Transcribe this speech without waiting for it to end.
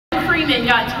Freeman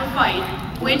got into a fight,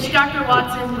 which Dr.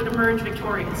 Watson would emerge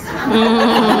victorious? Say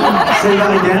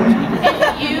that again?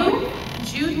 If you,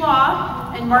 Jude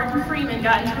Law, and Martin Freeman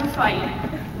got into a fight,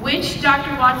 which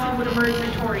Dr. Watson would emerge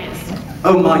victorious?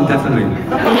 Oh, mine, definitely.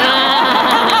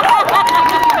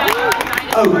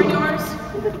 Oh, yours?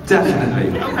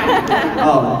 Definitely. Okay.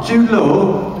 Oh, Jude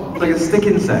Law, like a stick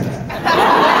insect.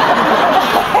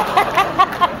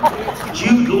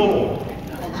 Jude Law.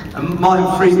 And Martin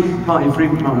Freeman.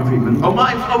 Oh,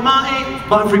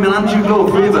 Martin Freeman and Jude Law,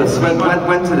 three of us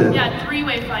went to it. Yeah,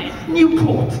 three-way fight.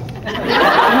 Newport.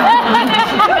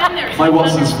 My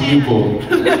Watson's from Newport.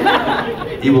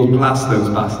 He will blast those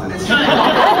bastards. Jude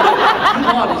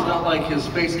Law is not like his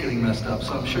face getting messed up,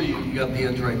 so I'm sure you got the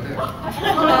edge right there.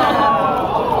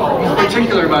 He's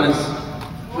particular about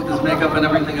with his makeup and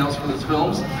everything else for his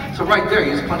films. So right there,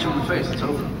 you just punch him in the face, it's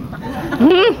over.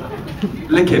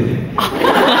 Lick him.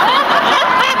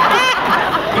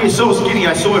 He is so skinny,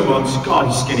 I saw him once. God,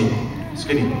 he's skinny.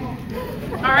 Skinny.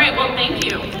 All right, well, thank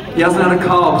you. He hasn't had a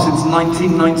carb since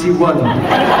 1991.